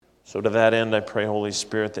So to that end, I pray, Holy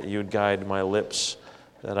Spirit, that you would guide my lips,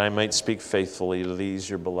 that I might speak faithfully to these,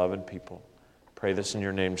 your beloved people. Pray this in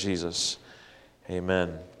your name, Jesus.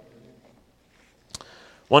 Amen. I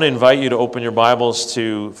want to invite you to open your Bibles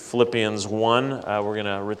to Philippians 1. We're going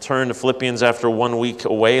to return to Philippians after 1 week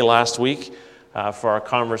away last week for our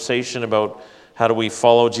conversation about how do we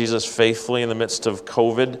follow Jesus faithfully in the midst of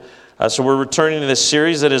COVID. So we're returning to this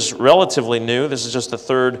series that is relatively new. This is just the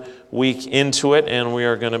third week into it, and we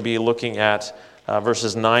are going to be looking at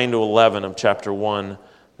verses 9 to 11 of chapter 1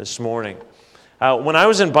 this morning. When I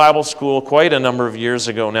was in Bible school quite a number of years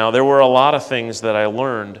ago now, there were a lot of things that I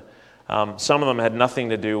learned. Some of them had nothing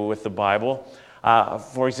to do with the Bible.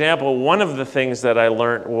 For example, one of the things that I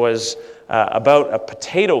learned was about a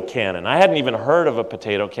potato cannon. I hadn't even heard of a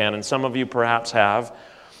potato cannon. Some of you perhaps have.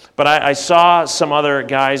 But I saw some other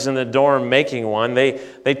guys in the dorm making one.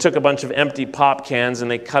 They took a bunch of empty pop cans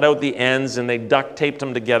and they cut out the ends and they duct taped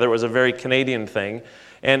them together. It was a very Canadian thing.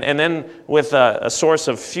 And then with a source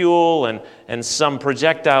of fuel and some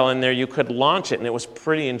projectile in there, you could launch it, and it was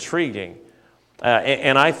pretty intriguing.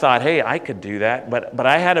 And I thought, hey, I could do that. But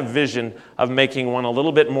I had a vision of making one a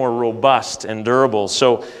little bit more robust and durable.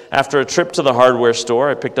 So after a trip to the hardware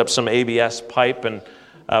store, I picked up some ABS pipe and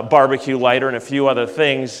barbecue lighter and a few other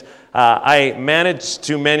things. I managed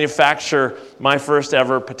to manufacture my first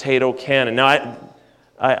ever potato cannon. Now,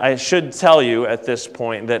 I should tell you at this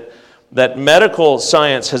point that medical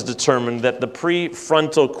science has determined that the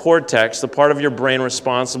prefrontal cortex, the part of your brain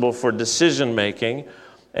responsible for decision making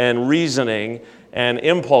and reasoning and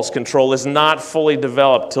impulse control, is not fully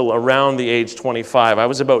developed till around the age 25. I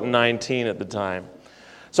was about 19 at the time.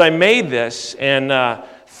 So I made this, and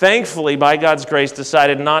thankfully, by God's grace,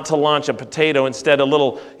 decided not to launch a potato, instead a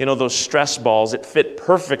little, those stress balls. It fit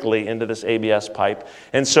perfectly into this ABS pipe.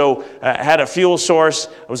 And so I had a fuel source.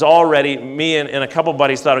 It was all ready. Me and a couple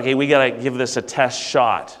buddies thought, okay, we got to give this a test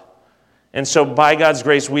shot. And so by God's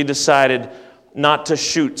grace, we decided not to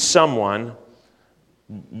shoot someone,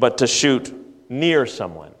 but to shoot near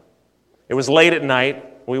someone. It was late at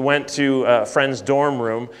night. We went to a friend's dorm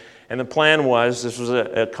room, and the plan was, this was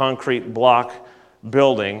a concrete block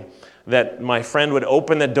building, that my friend would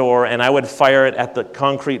open the door and I would fire it at the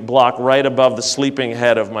concrete block right above the sleeping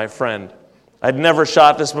head of my friend. I'd never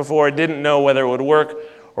shot this before. I didn't know whether it would work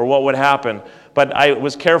or what would happen. But I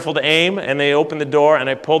was careful to aim, and they opened the door, and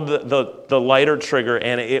I pulled the lighter trigger,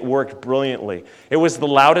 and it worked brilliantly. It was the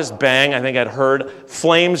loudest bang I think I'd heard.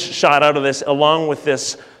 Flames shot out of this, along with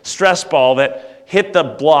this stress ball that hit the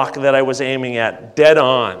block that I was aiming at dead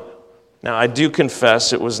on. Now, I do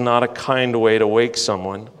confess it was not a kind way to wake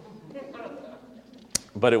someone,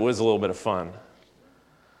 but it was a little bit of fun.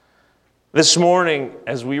 This morning,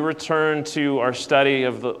 as we return to our study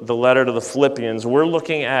of the letter to the Philippians, we're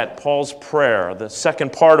looking at Paul's prayer, the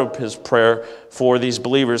second part of his prayer for these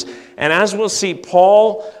believers. And as we'll see,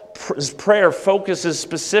 Paul's prayer focuses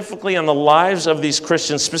specifically on the lives of these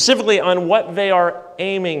Christians, specifically on what they are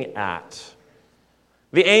aiming at.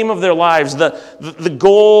 The aim of their lives, the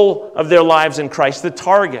goal of their lives in Christ, the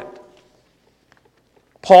target.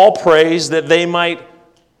 Paul prays that they might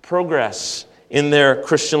progress in their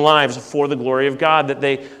Christian lives for the glory of God, that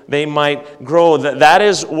they might grow. That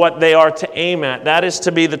is what they are to aim at. That is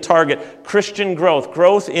to be the target. Christian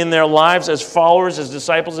growth in their lives as followers, as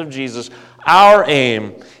disciples of Jesus. Our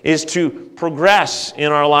aim is to progress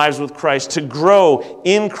in our lives with Christ, to grow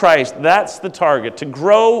in Christ. That's the target, to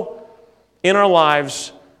grow in our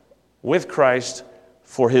lives with Christ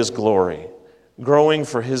for His glory, growing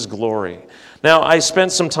for His glory. Now, I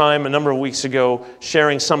spent some time a number of weeks ago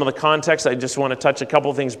sharing some of the context. I just want to touch a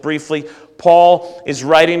couple of things briefly. Paul is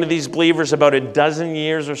writing to these believers about a dozen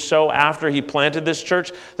years or so after he planted this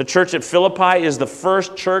church. The church at Philippi is the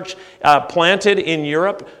first church planted in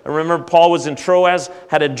Europe. I remember Paul was in Troas,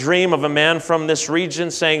 had a dream of a man from this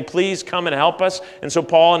region saying, please come and help us. And so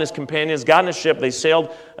Paul and his companions got in a ship. They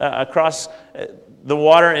sailed across the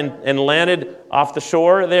water and landed off the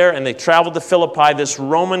shore there, and they traveled to Philippi, this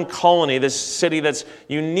Roman colony, this city that's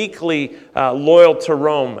uniquely loyal to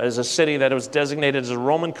Rome, as a city that was designated as a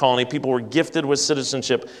Roman colony. People were gifted with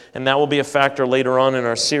citizenship, and that will be a factor later on in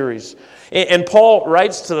our series. And Paul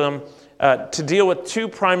writes to them to deal with two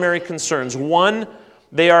primary concerns. One,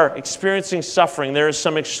 they are experiencing suffering. There is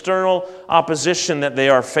some external opposition that they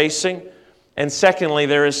are facing. And secondly,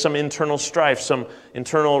 there is some internal strife, some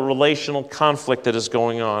internal relational conflict that is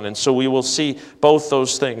going on. And so we will see both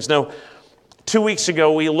those things. Now, 2 weeks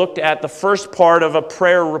ago, we looked at the first part of a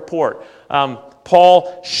prayer report.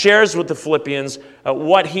 Paul shares with the Philippians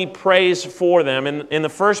what he prays for them. In the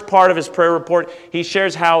first part of his prayer report, he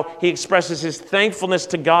shares how he expresses his thankfulness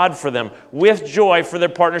to God for them, with joy for their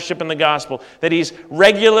partnership in the gospel, that he's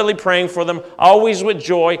regularly praying for them, always with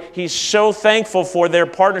joy. He's so thankful for their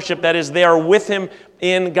partnership, that is, they are with him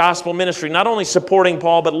in gospel ministry, not only supporting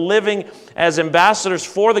Paul, but living as ambassadors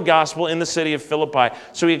for the gospel in the city of Philippi.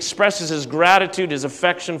 So he expresses his gratitude, his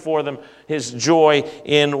affection for them, his joy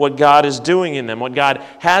in what God is doing in them, what God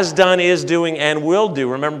has done, is doing, and will do.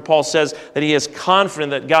 Remember, Paul says that he is confident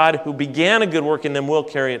that God, who began a good work in them, will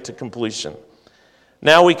carry it to completion.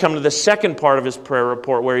 Now we come to the second part of his prayer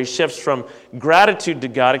report, where he shifts from gratitude to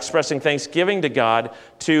God, expressing thanksgiving to God,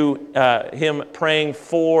 to him praying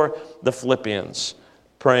for the Philippians,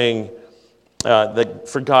 praying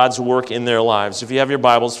for God's work in their lives. If you have your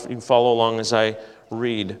Bibles, you can follow along as I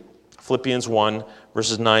read Philippians 1,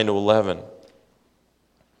 verses 9 to 11.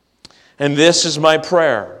 And this is my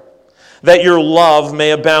prayer, that your love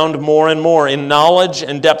may abound more and more in knowledge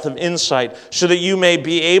and depth of insight, so that you may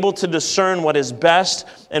be able to discern what is best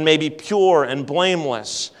and may be pure and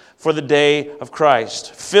blameless for the day of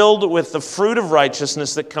Christ, filled with the fruit of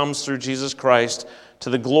righteousness that comes through Jesus Christ,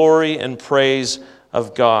 to the glory and praise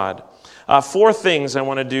of God. Four things I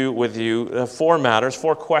want to do with you, four matters,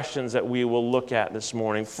 four questions that we will look at this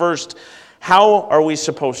morning. First, how are we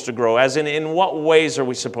supposed to grow? As in what ways are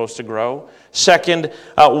we supposed to grow? Second,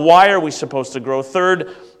 why are we supposed to grow?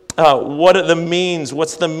 Third, what are the means?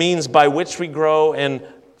 What's the means by which we grow? And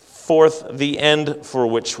fourth, the end for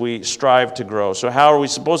which we strive to grow. So how are we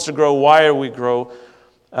supposed to grow? Why are we grow?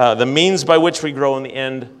 The means by which we grow and the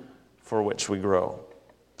end for which we grow.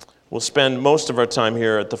 We'll spend most of our time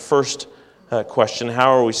here at the first question,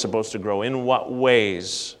 how are we supposed to grow? In what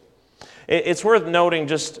ways? It's worth noting,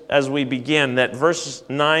 just as we begin, that verses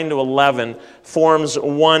 9 to 11 forms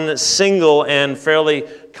one single and fairly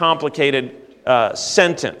complicated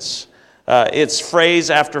sentence. It's phrase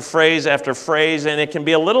after phrase after phrase, and it can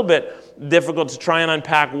be a little bit difficult to try and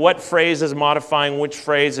unpack what phrase is modifying which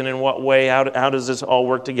phrase and in what way. How does this all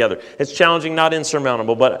work together? It's challenging, not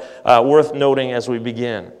insurmountable, but worth noting as we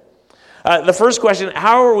begin. The first question,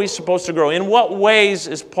 how are we supposed to grow? In what ways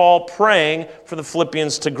is Paul praying for the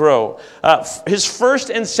Philippians to grow? His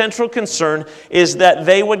first and central concern is that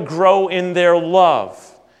they would grow in their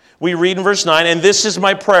love. We read in verse 9, and this is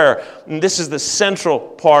my prayer, and this is the central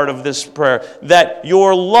part of this prayer, that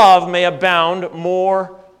your love may abound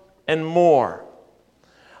more and more.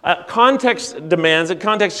 Context demands, and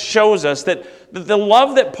context shows us that the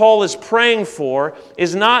love that Paul is praying for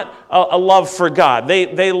is not a love for God.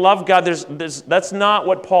 They love God. That's not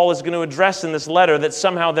what Paul is going to address in this letter, that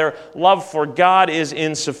somehow their love for God is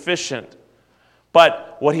insufficient.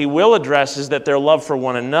 But what he will address is that their love for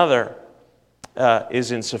one another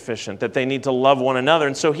is insufficient, that they need to love one another.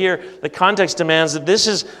 And so here, the context demands that this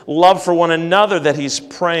is love for one another that he's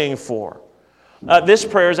praying for. This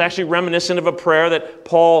prayer is actually reminiscent of a prayer that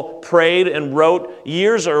Paul prayed and wrote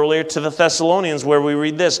years earlier to the Thessalonians, where we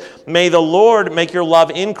read this: May the Lord make your love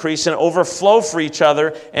increase and overflow for each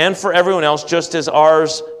other and for everyone else, just as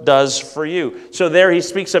ours does for you. So there he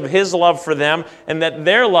speaks of his love for them and that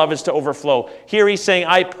their love is to overflow. Here he's saying,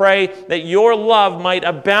 I pray that your love might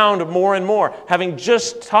abound more and more, having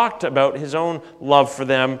just talked about his own love for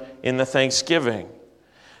them in the thanksgiving.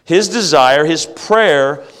 His desire, his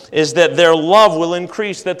prayer, is that their love will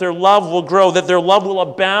increase, that their love will grow, that their love will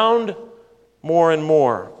abound more and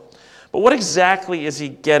more. But what exactly is he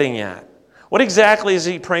getting at? What exactly is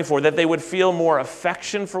he praying for? That they would feel more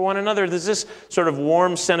affection for one another? Is this sort of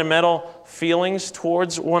warm, sentimental feelings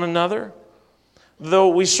towards one another? Though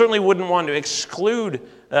we certainly wouldn't want to exclude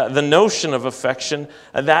the notion of affection,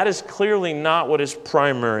 that is clearly not what is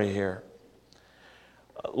primary here.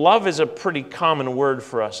 Love is a pretty common word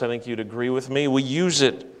for us. I think you'd agree with me. We use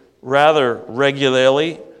it rather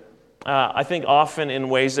regularly. I think often in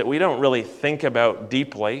ways that we don't really think about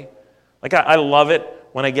deeply. Like I love it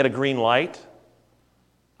when I get a green light.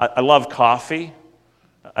 I love coffee.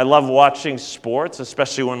 I love watching sports,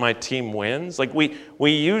 especially when my team wins. Like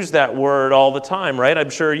we use that word all the time, right?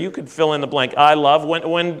 I'm sure you could fill in the blank. I love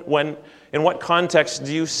when in what context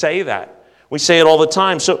do you say that? We say it all the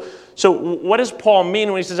time. So what does Paul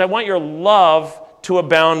mean when he says, I want your love to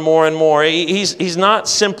abound more and more? He's not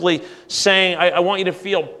simply saying, I want you to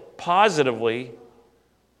feel positively.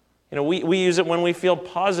 You know, we use it when we feel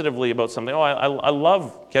positively about something. Oh, I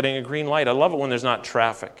love getting a green light. I love it when there's not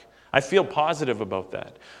traffic. I feel positive about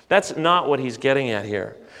that. That's not what he's getting at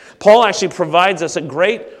here. Paul actually provides us a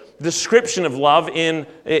great description of love in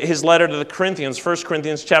his letter to the Corinthians, 1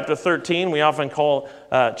 Corinthians chapter 13. We often call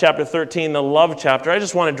chapter 13 the love chapter. I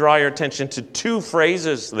just want to draw your attention to two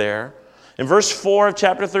phrases there. In verse 4 of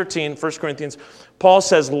chapter 13, 1 Corinthians, Paul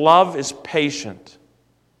says, love is patient.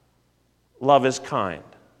 Love is kind.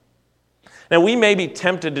 Now, we may be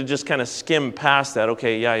tempted to just kind of skim past that.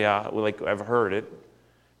 Okay, yeah, like I've heard it.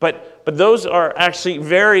 But those are actually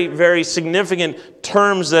very, very significant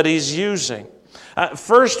terms that he's using.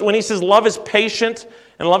 First, when he says love is patient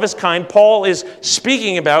and love is kind, Paul is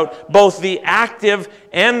speaking about both the active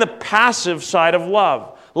and the passive side of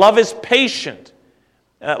love. Love is patient.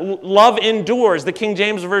 Love endures. The King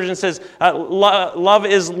James Version says love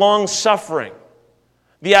is long-suffering.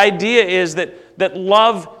 The idea is that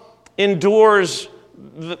love endures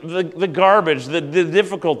the garbage, the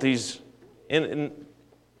difficulties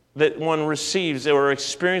that one receives or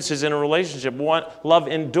experiences in a relationship. Love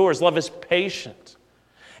endures. Love is patient.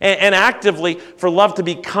 And actively, for love to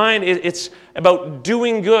be kind, it's about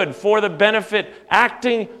doing good for the benefit,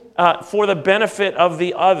 acting for the benefit of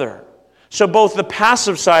the other. So both the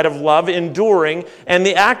passive side of love, enduring, and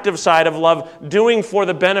the active side of love, doing for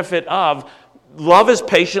the benefit of. Love is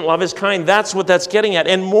patient, love is kind. That's what that's getting at.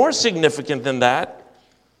 And more significant than that,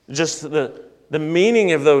 just the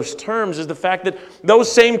meaning of those terms is the fact that those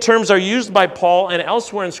same terms are used by Paul and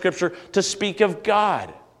elsewhere in Scripture to speak of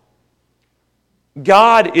God.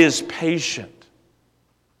 God is patient.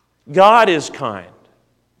 God is kind.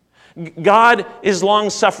 God is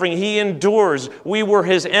long-suffering. He endures. We were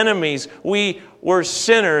His enemies. We were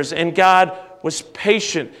sinners, and God was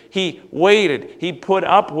patient. He waited. He put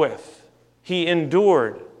up with. He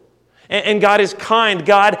endured. And God is kind.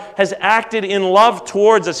 God has acted in love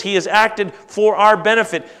towards us. He has acted for our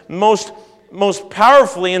benefit. Most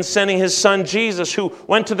powerfully in sending His Son Jesus, who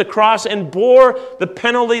went to the cross and bore the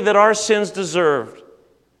penalty that our sins deserved,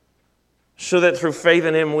 so that through faith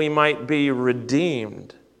in Him we might be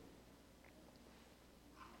redeemed.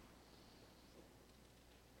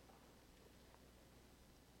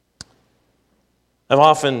 I've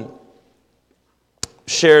often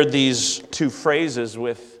shared these two phrases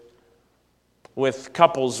with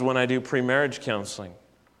couples when I do pre-marriage counseling.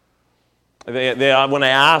 When I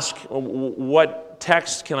ask, what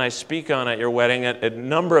text can I speak on at your wedding, a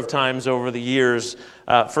number of times over the years,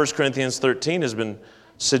 1 Corinthians 13 has been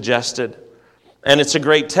suggested. And it's a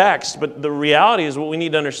great text, but the reality is what we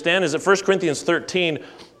need to understand is that 1 Corinthians 13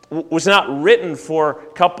 was not written for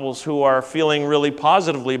couples who are feeling really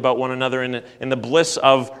positively about one another in the bliss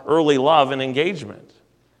of early love and engagement.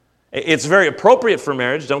 It's very appropriate for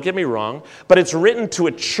marriage, don't get me wrong, but it's written to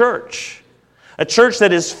a church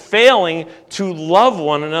that is failing to love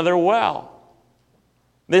one another well.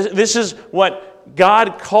 This is what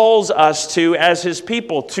God calls us to as His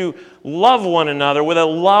people, to love one another with a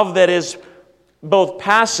love that is both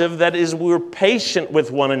passive, that is, we're patient with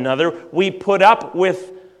one another. We put up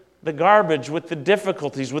with the garbage, with the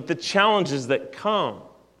difficulties, with the challenges that come.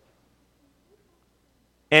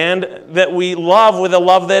 And that we love with a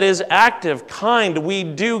love that is active, kind. We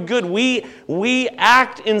do good. We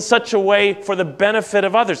act in such a way for the benefit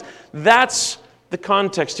of others. That's the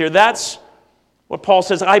context here. That's what Paul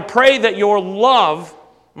says. I pray that your love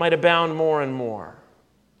might abound more and more.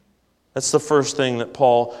 That's the first thing that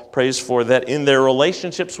Paul prays for, that in their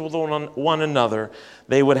relationships with one another,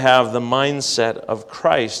 they would have the mindset of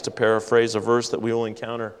Christ, to paraphrase a verse that we will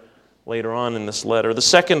encounter later on in this letter. The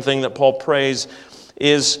second thing that Paul prays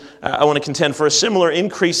is, I want to contend for a similar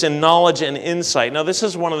increase in knowledge and insight. Now, this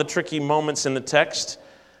is one of the tricky moments in the text.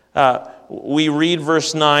 We read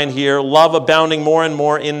verse 9 here, love abounding more and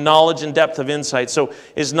more in knowledge and depth of insight. So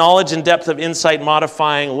is knowledge and depth of insight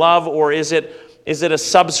modifying love, or is it a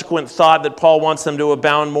subsequent thought that Paul wants them to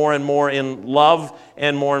abound more and more in love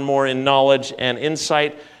and more in knowledge and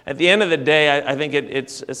insight? At the end of the day, I think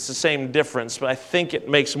it's the same difference, but I think it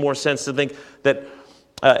makes more sense to think that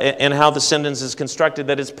and how the sentence is constructed,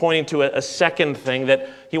 that it's pointing to a second thing, that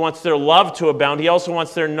he wants their love to abound. He also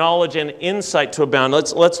wants their knowledge and insight to abound.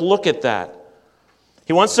 Let's look at that.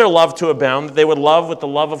 He wants their love to abound, that they would love with the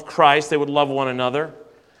love of Christ, they would love one another.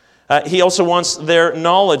 He also wants their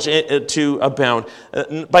knowledge to abound.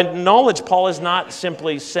 By knowledge, Paul is not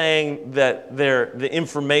simply saying that the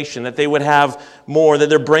information, that they would have more, that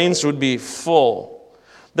their brains would be full.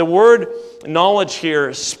 The word knowledge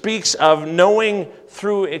here speaks of knowing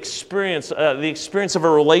through experience, the experience of a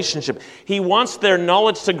relationship. He wants their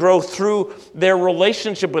knowledge to grow through their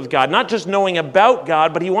relationship with God, not just knowing about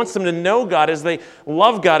God, but he wants them to know God as they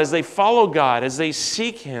love God, as they follow God, as they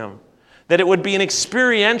seek Him. That it would be an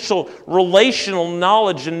experiential, relational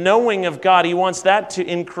knowledge and knowing of God. He wants that to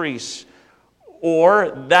increase.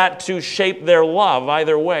 or that to shape their love.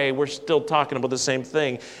 Either way, we're still talking about the same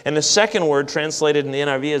thing. And the second word, translated in the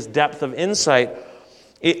NIV as depth of insight,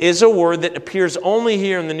 is a word that appears only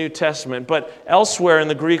here in the New Testament, but elsewhere in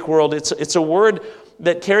the Greek world, it's a word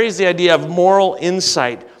that carries the idea of moral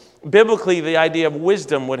insight. Biblically, the idea of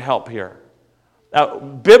wisdom would help here.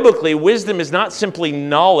 Biblically, wisdom is not simply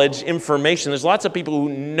knowledge, information. There's lots of people who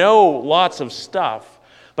know lots of stuff,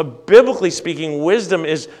 but biblically speaking, wisdom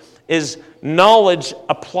is knowledge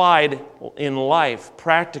applied in life,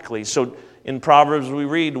 practically. So in Proverbs we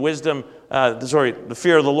read, the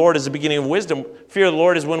fear of the Lord is the beginning of wisdom. Fear of the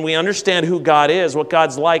Lord is when we understand who God is, what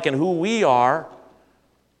God's like, and who we are,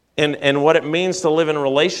 and what it means to live in a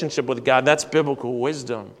relationship with God. That's biblical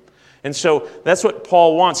wisdom. And so that's what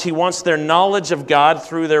Paul wants. He wants their knowledge of God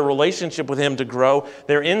through their relationship with Him to grow,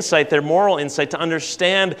 their insight, their moral insight, to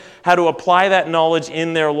understand how to apply that knowledge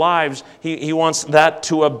in their lives. He wants that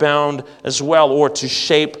to abound as well, or to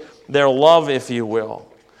shape their love, if you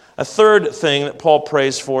will. A third thing that Paul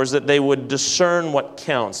prays for is that they would discern what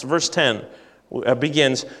counts. Verse 10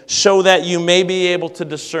 begins, so that you may be able to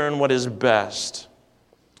discern what is best.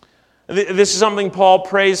 This is something Paul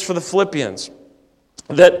prays for the Philippians.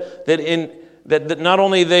 That not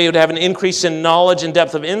only they would have an increase in knowledge and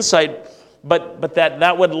depth of insight, but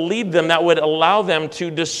that would lead them, that would allow them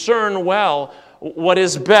to discern well what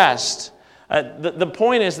is best. The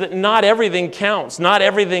point is that not everything counts, not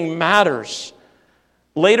everything matters.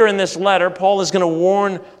 Later in this letter, Paul is going to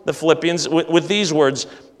warn the Philippians with these words,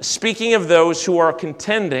 speaking of those who are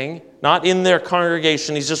contending, not in their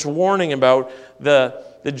congregation. He's just warning about the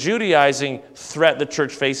Judaizing threat the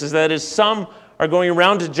church faces. That is, some are going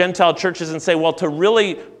around to Gentile churches and say, well, to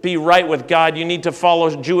really be right with God, you need to follow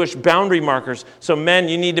Jewish boundary markers. So men,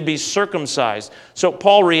 you need to be circumcised. So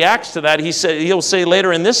Paul reacts to that. He'll say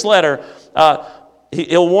later in this letter,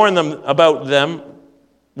 he'll warn them about them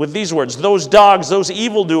with these words, those dogs, those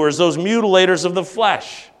evildoers, those mutilators of the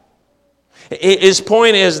flesh. His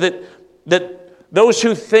point is that those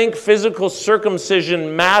who think physical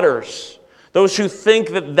circumcision matters, those who think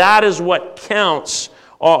that is what counts,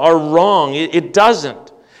 are wrong. It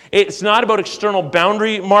doesn't. It's not about external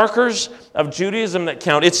boundary markers of Judaism that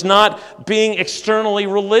count. It's not being externally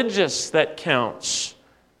religious that counts.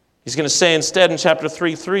 He's going to say instead in chapter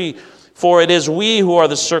 3:3, for it is we who are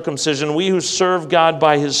the circumcision, we who serve God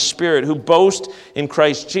by His Spirit, who boast in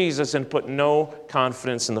Christ Jesus and put no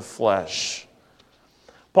confidence in the flesh.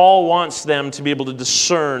 Paul wants them to be able to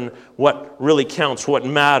discern what really counts, what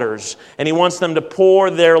matters. And he wants them to pour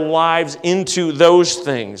their lives into those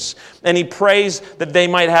things. And he prays that they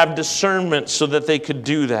might have discernment so that they could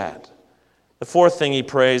do that. The fourth thing he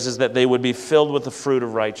prays is that they would be filled with the fruit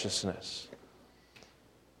of righteousness.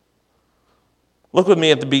 Look with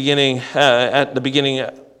me at the beginning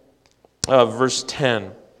of verse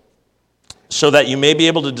 10. So that you may be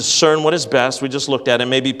able to discern what is best, we just looked at, and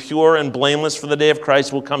may be pure and blameless for the day of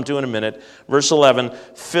Christ, we'll come to in a minute. Verse 11,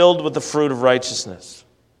 filled with the fruit of righteousness.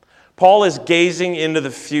 Paul is gazing into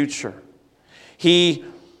the future. A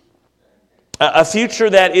future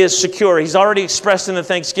that is secure. He's already expressed in the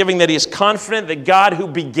thanksgiving that he is confident that God who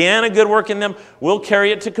began a good work in them will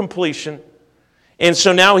carry it to completion. And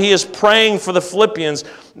so now he is praying for the Philippians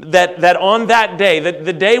that on that day, that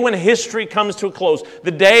the day when history comes to a close,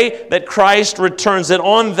 the day that Christ returns, that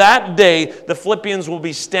on that day the Philippians will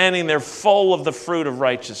be standing there full of the fruit of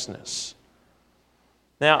righteousness.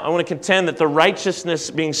 Now, I want to contend that the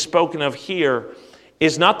righteousness being spoken of here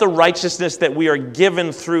is not the righteousness that we are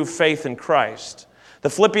given through faith in Christ. The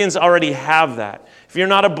Philippians already have that. If you're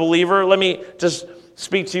not a believer, let me just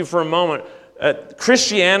speak to you for a moment.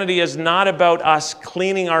 Christianity is not about us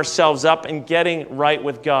cleaning ourselves up and getting right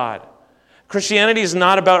with God. Christianity is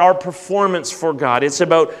not about our performance for God. It's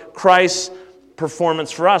about Christ's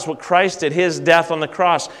performance for us, what Christ did, His death on the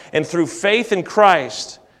cross. And through faith in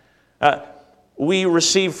Christ, we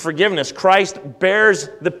receive forgiveness. Christ bears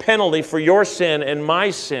the penalty for your sin and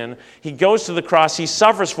my sin. He goes to the cross, He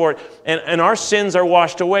suffers for it, and our sins are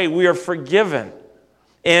washed away. We are forgiven.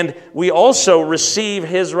 And we also receive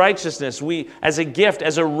His righteousness. We, as a gift,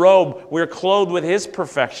 as a robe, we're clothed with His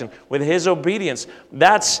perfection, with His obedience.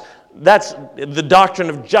 That's the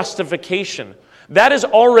doctrine of justification. That is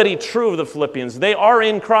already true of the Philippians. They are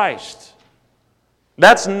in Christ.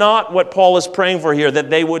 That's not what Paul is praying for here,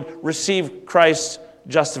 that they would receive Christ's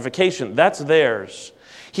justification. That's theirs.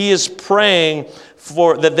 He is praying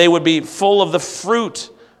for that they would be full of the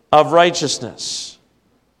fruit of righteousness.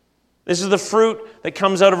 This is the fruit that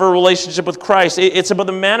comes out of a relationship with Christ. It's about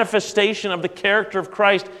the manifestation of the character of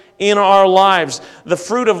Christ in our lives. The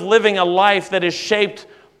fruit of living a life that is shaped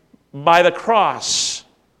by the cross.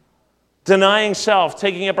 Denying self,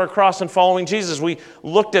 taking up our cross and following Jesus. We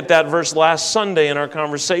looked at that verse last Sunday in our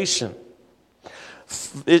conversation.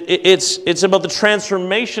 It's about the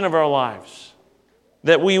transformation of our lives,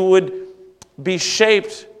 that we would be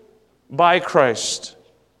shaped by Christ.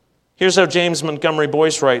 Here's how James Montgomery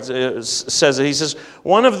Boyce says it. He says,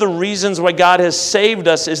 one of the reasons why God has saved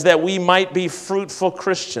us is that we might be fruitful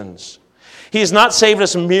Christians. He has not saved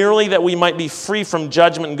us merely that we might be free from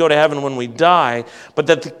judgment and go to heaven when we die, but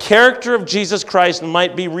that the character of Jesus Christ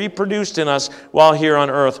might be reproduced in us while here on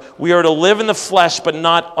earth. We are to live in the flesh, but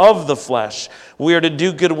not of the flesh. We are to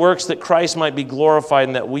do good works that Christ might be glorified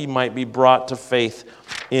and that we might be brought to faith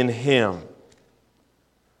in Him.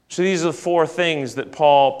 So these are the four things that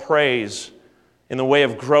Paul prays in the way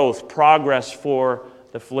of growth, progress for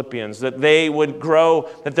the Philippians, that they would grow,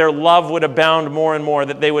 that their love would abound more and more,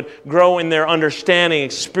 that they would grow in their understanding,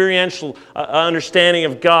 experiential understanding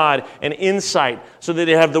of God and insight, so that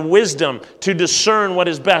they have the wisdom to discern what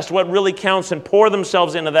is best, what really counts, and pour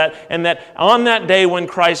themselves into that, and that on that day when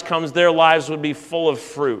Christ comes, their lives would be full of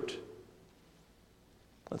fruit.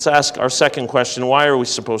 Let's ask our second question, why are we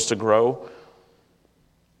supposed to grow?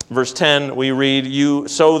 Verse 10, we read,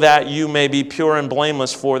 so that you may be pure and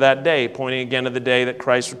blameless for that day, pointing again to the day that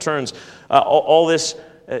Christ returns. All this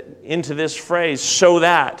into this phrase, so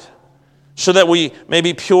that we may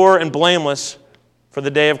be pure and blameless for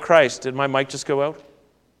the day of Christ. Did my mic just go out?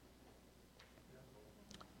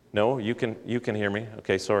 No, you can hear me.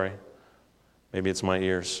 Okay, sorry. Maybe it's my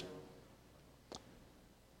ears.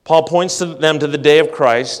 Paul points them to the day of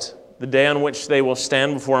Christ, the day on which they will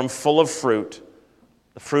stand before Him full of fruit,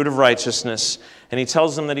 the fruit of righteousness, and he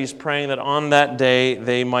tells them that he's praying that on that day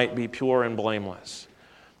they might be pure and blameless.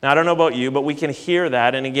 Now, I don't know about you, but we can hear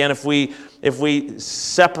that, and again, if we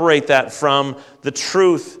separate that from the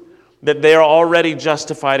truth that they are already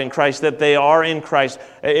justified in Christ, that they are in Christ,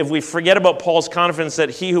 if we forget about Paul's confidence that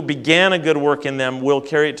he who began a good work in them will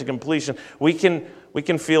carry it to completion, we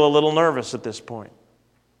can feel a little nervous at this point.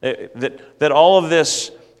 That all of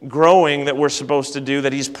this growing that we're supposed to do,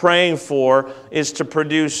 that he's praying for, is to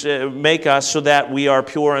produce, make us so that we are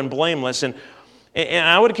pure and blameless. And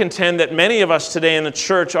I would contend that many of us today in the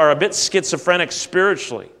church are a bit schizophrenic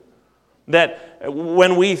spiritually. That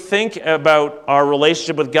when we think about our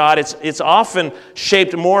relationship with God, it's often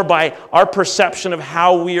shaped more by our perception of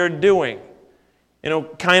how we are doing. You know,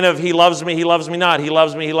 kind of, he loves me not, he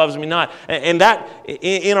loves me not. And that,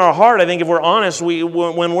 in our heart, I think if we're honest,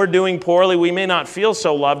 when we're doing poorly, we may not feel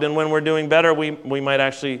so loved, and when we're doing better, we might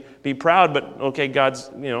actually be proud, but okay,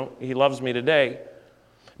 God's, he loves me today.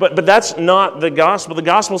 But that's not the gospel. The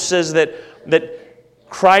gospel says that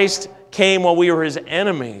Christ came while we were his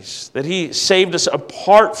enemies, that he saved us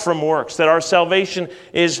apart from works, that our salvation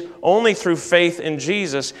is only through faith in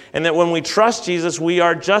Jesus, and that when we trust Jesus, we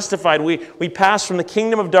are justified. We pass from the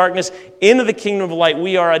kingdom of darkness into the kingdom of light.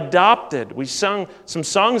 We are adopted. We sung some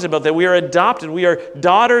songs about that. We are adopted. We are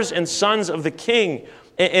daughters and sons of the King.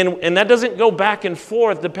 And that doesn't go back and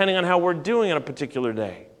forth depending on how we're doing on a particular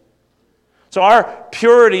day. So our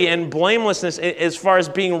purity and blamelessness as far as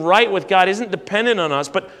being right with God isn't dependent on us,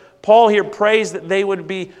 but Paul here prays that they would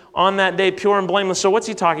be on that day pure and blameless. So what's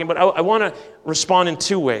he talking about? I want to respond in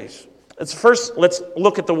two ways. First, let's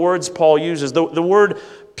look at the words Paul uses. The word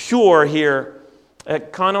pure here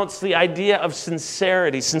connotes the idea of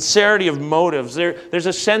sincerity of motives. There's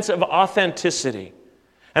a sense of authenticity.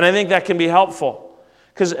 And I think that can be helpful.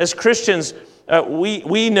 Because as Christians, we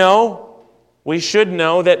should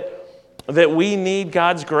know that we need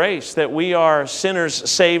God's grace, that we are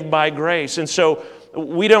sinners saved by grace. And so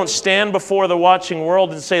we don't stand before the watching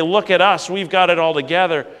world and say, look at us, we've got it all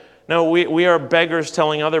together. No, we are beggars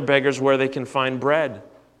telling other beggars where they can find bread.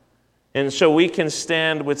 And so we can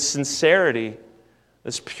stand with sincerity,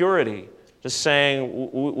 this purity, just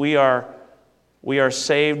saying we are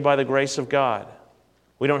saved by the grace of God.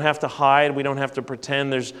 We don't have to hide, we don't have to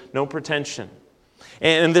pretend, there's no pretension.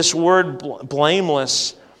 And this word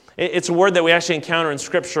blameless, it's a word that we actually encounter in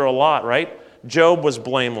Scripture a lot, right? Job was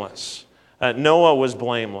blameless. Noah was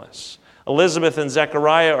blameless. Elizabeth and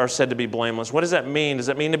Zechariah are said to be blameless. What does that mean? Does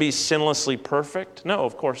that mean to be sinlessly perfect? No,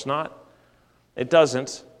 of course not. It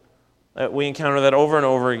doesn't. We encounter that over and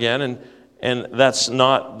over again, and that's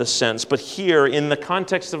not the sense. But here, in the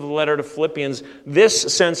context of the letter to Philippians, this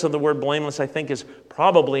sense of the word blameless, I think, is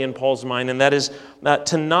probably in Paul's mind, and that is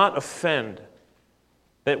to not offend.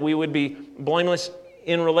 That we would be blameless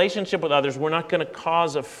in relationship with others. We're not going to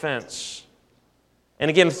cause offense. And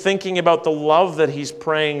again, thinking about the love that he's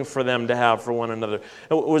praying for them to have for one another.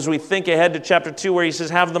 As we think ahead to chapter 2 where he says,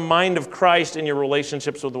 have the mind of Christ in your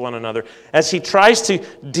relationships with one another. As he tries to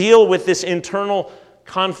deal with this internal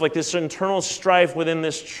conflict, this internal strife within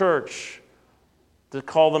this church. To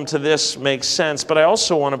call them to this makes sense, but I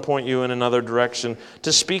also want to point you in another direction,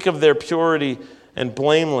 to speak of their purity and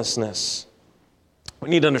blamelessness. We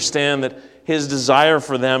need to understand that His desire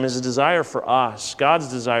for them is a desire for us. God's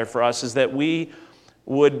desire for us is that we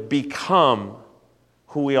would become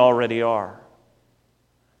who we already are.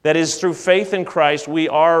 That is, through faith in Christ, we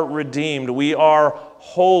are redeemed, we are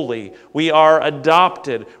holy, we are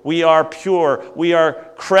adopted, we are pure, we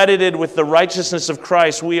are credited with the righteousness of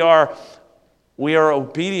Christ, we are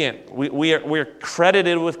obedient, we are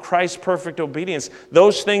credited with Christ's perfect obedience.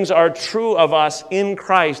 Those things are true of us in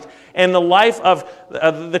Christ. And the life of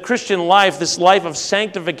the Christian life, this life of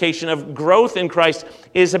sanctification, of growth in Christ,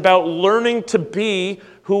 is about learning to be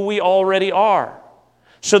who we already are,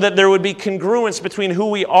 so that there would be congruence between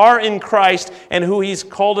who we are in Christ and who He's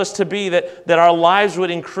called us to be, that our lives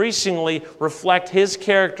would increasingly reflect His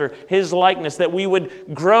character, His likeness, that we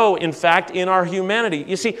would grow, in fact, in our humanity.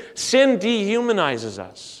 You see, sin dehumanizes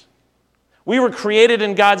us. We were created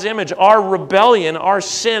in God's image. Our rebellion, our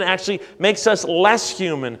sin, actually makes us less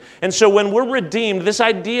human. And so when we're redeemed, this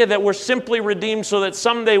idea that we're simply redeemed so that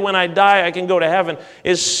someday when I die I can go to heaven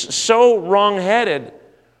is so wrong-headed.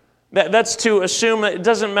 That's to assume that it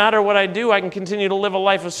doesn't matter what I do, I can continue to live a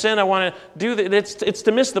life of sin. I want to do that. It's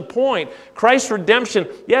to miss the point. Christ's redemption,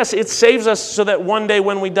 yes, it saves us so that one day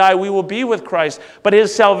when we die, we will be with Christ. But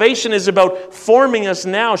His salvation is about forming us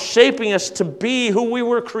now, shaping us to be who we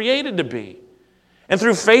were created to be. And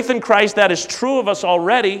through faith in Christ, that is true of us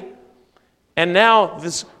already. And now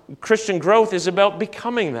this Christian growth is about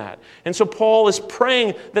becoming that. And so Paul is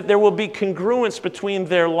praying that there will be congruence between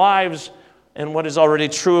their lives and what is already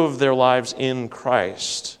true of their lives in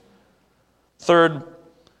Christ. Third,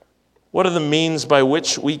 what are the means by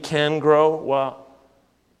which we can grow? Well,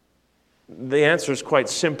 the answer is quite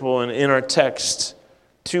simple, and in our text,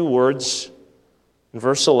 2 words. In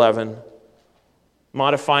verse 11,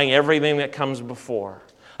 modifying everything that comes before.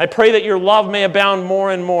 I pray that your love may abound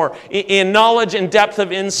more and more in knowledge and depth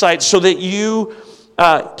of insight, so that you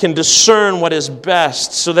can discern what is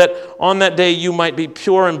best, so that on that day you might be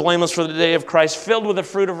pure and blameless for the day of Christ, filled with the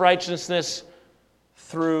fruit of righteousness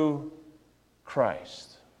through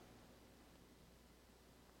Christ.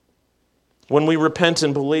 When we repent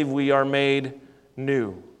and believe, we are made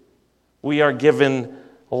new. We are given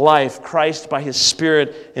life. Christ, by His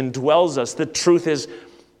Spirit, indwells us. The truth is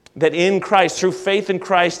that in Christ, through faith in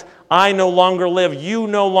Christ, I no longer live, you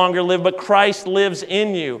no longer live, but Christ lives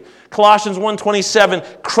in you. Colossians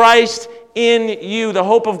 1:27, Christ in you, the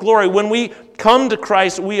hope of glory. When we come to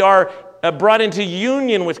Christ, we are brought into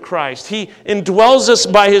union with Christ. He indwells us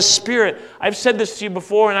by His Spirit. I've said this to you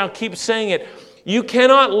before, and I'll keep saying it. You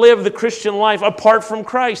cannot live the Christian life apart from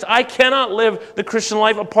Christ. I cannot live the Christian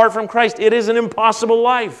life apart from Christ. It is an impossible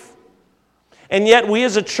life. And yet we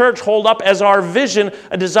as a church hold up as our vision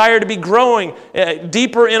a desire to be growing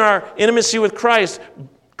deeper in our intimacy with Christ,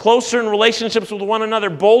 closer in relationships with one another,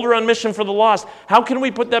 bolder on mission for the lost. How can we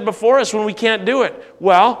put that before us when we can't do it?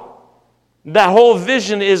 Well, that whole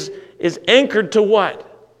vision is anchored to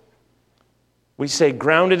what? We say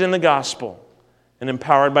grounded in the gospel and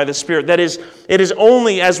empowered by the Spirit. That is, it is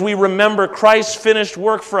only as we remember Christ's finished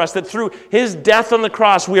work for us, that through His death on the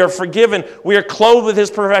cross we are forgiven, we are clothed with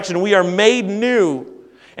His perfection, we are made new,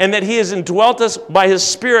 and that He has indwelt us by His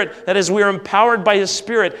Spirit, that is, we are empowered by His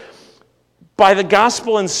Spirit, by the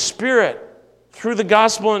gospel and Spirit, through the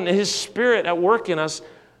gospel and His Spirit at work in us,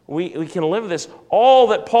 we can live this. All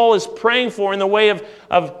that Paul is praying for in the way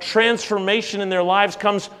of transformation in their lives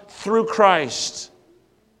comes through Christ.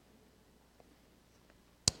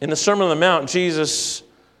 In the Sermon on the Mount, Jesus'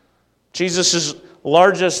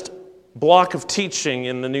 largest block of teaching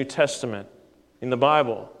in the New Testament, in the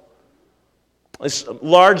Bible, this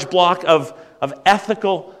large block of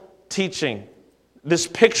ethical teaching, this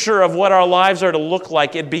picture of what our lives are to look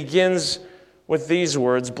like, it begins with these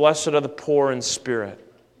words, "Blessed are the poor in spirit."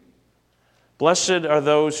 Blessed are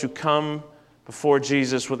those who come before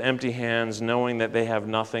Jesus with empty hands, knowing that they have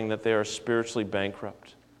nothing, that they are spiritually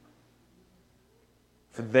bankrupt.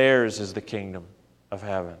 For theirs is the kingdom of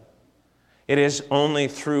heaven. It is only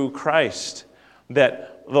through Christ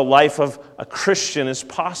that the life of a Christian is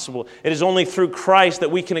possible. It is only through Christ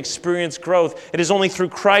that we can experience growth. It is only through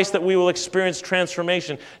Christ that we will experience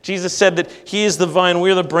transformation. Jesus said that He is the vine,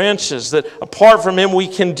 we are the branches, that apart from Him we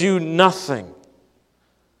can do nothing.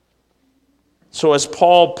 So as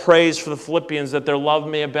Paul prays for the Philippians that their love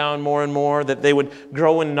may abound more and more, that they would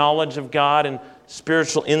grow in knowledge of God and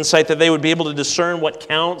spiritual insight, that they would be able to discern what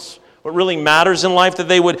counts, what really matters in life, that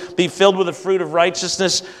they would be filled with the fruit of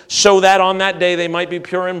righteousness, so that on that day they might be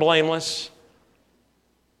pure and blameless.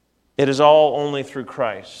 It is all only through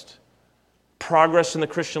Christ. Progress in the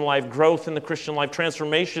Christian life, growth in the Christian life,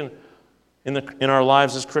 transformation in our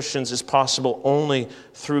lives as Christians is possible only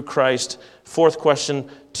through Christ. Fourth question,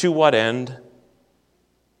 to what end?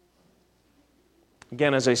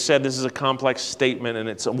 Again, as I said, this is a complex statement and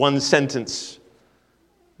it's a one sentence,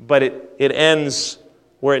 but it ends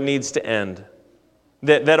where it needs to end.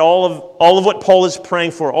 That all of what Paul is praying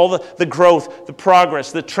for, all the growth, the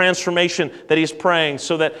progress, the transformation that he's praying,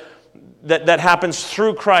 so that happens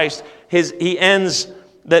through Christ, he ends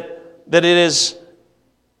that it is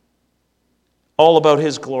all about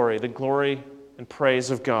his glory, the glory and praise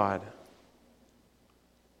of God.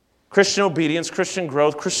 Christian obedience, Christian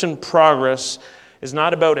growth, Christian progress is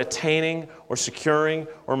not about attaining or securing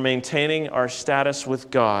or maintaining our status with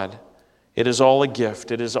God. It is all a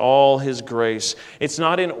gift. It is all His grace. It's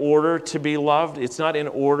not in order to be loved. It's not in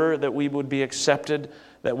order that we would be accepted,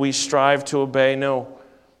 that we strive to obey. No,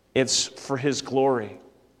 it's for His glory.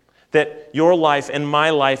 That your life and my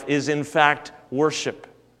life is in fact worship.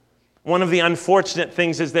 One of the unfortunate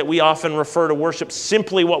things is that we often refer to worship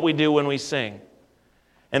simply what we do when we sing.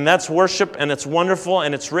 And that's worship, and it's wonderful,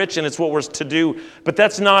 and it's rich, and it's what we're to do. But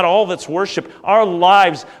that's not all that's worship. Our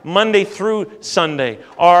lives, Monday through Sunday,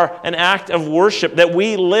 are an act of worship that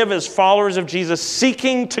we live as followers of Jesus,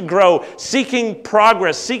 seeking to grow, seeking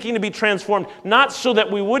progress, seeking to be transformed, not so that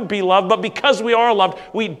we would be loved, but because we are loved,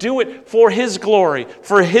 we do it for His glory,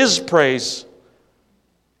 for His praise.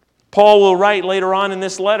 Paul will write later on in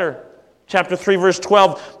this letter, Chapter 3, verse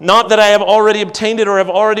 12, not that I have already obtained it or have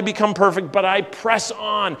already become perfect, but I press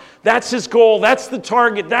on. That's his goal. That's the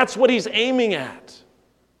target. That's what he's aiming at.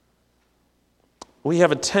 We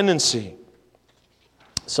have a tendency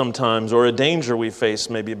sometimes, or a danger we face,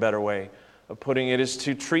 maybe a better way of putting it, is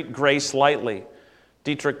to treat grace lightly.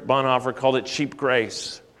 Dietrich Bonhoeffer called it cheap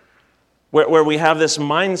grace, where we have this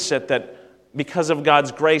mindset that because of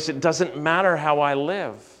God's grace, it doesn't matter how I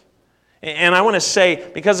live. And I want to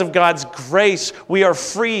say, because of God's grace, we are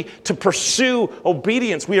free to pursue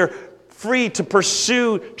obedience. We are free to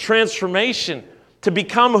pursue transformation, to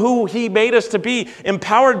become who He made us to be,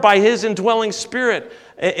 empowered by His indwelling Spirit,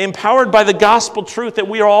 empowered by the gospel truth that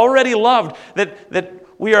we are already loved, that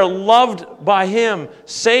we are loved by Him,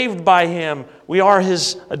 saved by Him. We are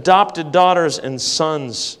His adopted daughters and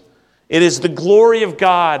sons. It is the glory of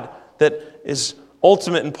God that is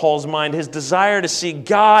ultimate in Paul's mind, his desire to see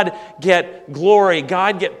God get glory,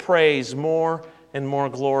 God get praise, more and more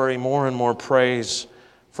glory, more and more praise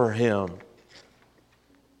for Him.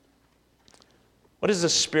 What is the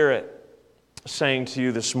Spirit saying to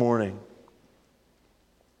you this morning?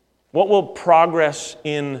 What will progress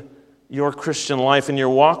in your Christian life, in your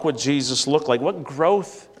walk with Jesus look like? What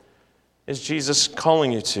growth is Jesus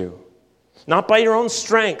calling you to? Not by your own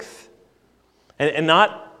strength, and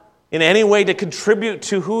not in any way to contribute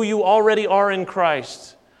to who you already are in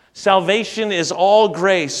Christ. Salvation is all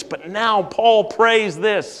grace, but now Paul prays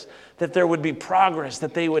this, that there would be progress,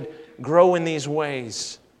 that they would grow in these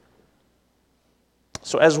ways.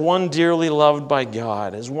 So as one dearly loved by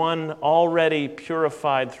God, as one already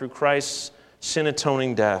purified through Christ's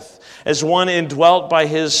sin-atoning death, as one indwelt by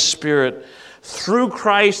His Spirit, through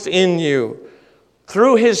Christ in you,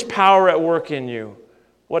 through His power at work in you,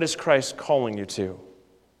 what is Christ calling you to?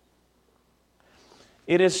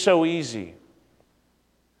 It is so easy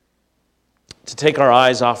to take our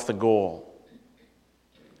eyes off the goal.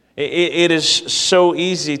 It is so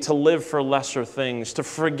easy to live for lesser things, to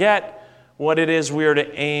forget what it is we are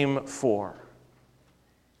to aim for.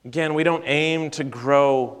 Again, we don't aim to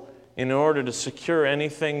grow in order to secure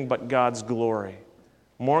anything but God's glory.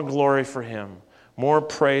 More glory for Him, more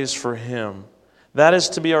praise for Him. That is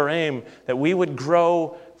to be our aim, that we would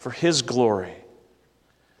grow for His glory.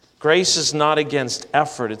 Grace is not against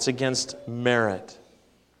effort, it's against merit.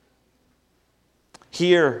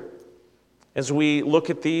 Here, as we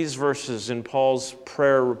look at these verses in Paul's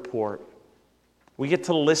prayer report, we get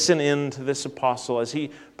to listen in to this apostle as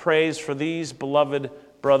he prays for these beloved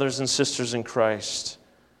brothers and sisters in Christ.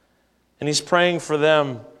 And he's praying for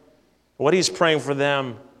them. What he's praying for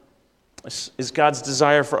them is God's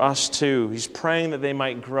desire for us too. He's praying that they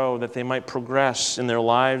might grow, that they might progress in their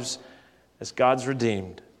lives as God's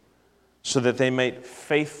redeemed, so that they might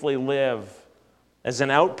faithfully live as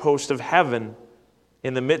an outpost of heaven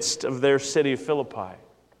in the midst of their city of Philippi.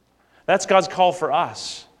 That's God's call for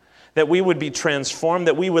us, that we would be transformed,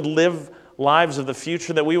 that we would live lives of the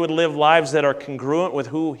future, that we would live lives that are congruent with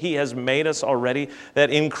who He has made us already,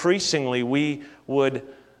 that increasingly we would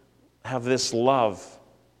have this love,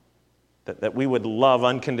 that we would love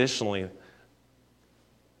unconditionally,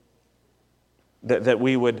 that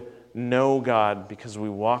we would know God because we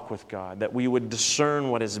walk with God, that we would discern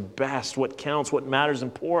what is best, what counts, what matters,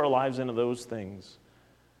 and pour our lives into those things,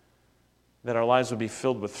 that our lives would be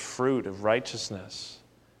filled with fruit of righteousness,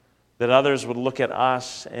 that others would look at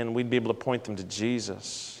us and we'd be able to point them to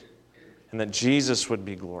Jesus, and that Jesus would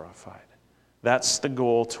be glorified. That's the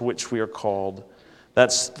goal to which we are called.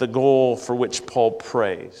 That's the goal for which Paul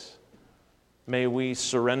prays. May we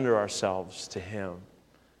surrender ourselves to Him,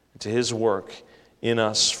 to His work in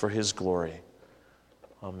us for His glory.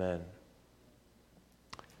 Amen.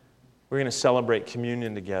 We're going to celebrate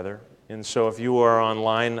communion together. And so if you are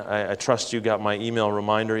online, I trust you got my email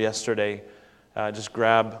reminder yesterday. Just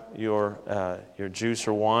grab your juice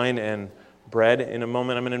or wine and bread. In a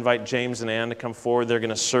moment, I'm going to invite James and Ann to come forward. They're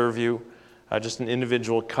going to serve you just an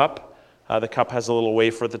individual cup. The cup has a little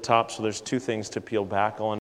wafer at the top, so there's two things to peel back. I'll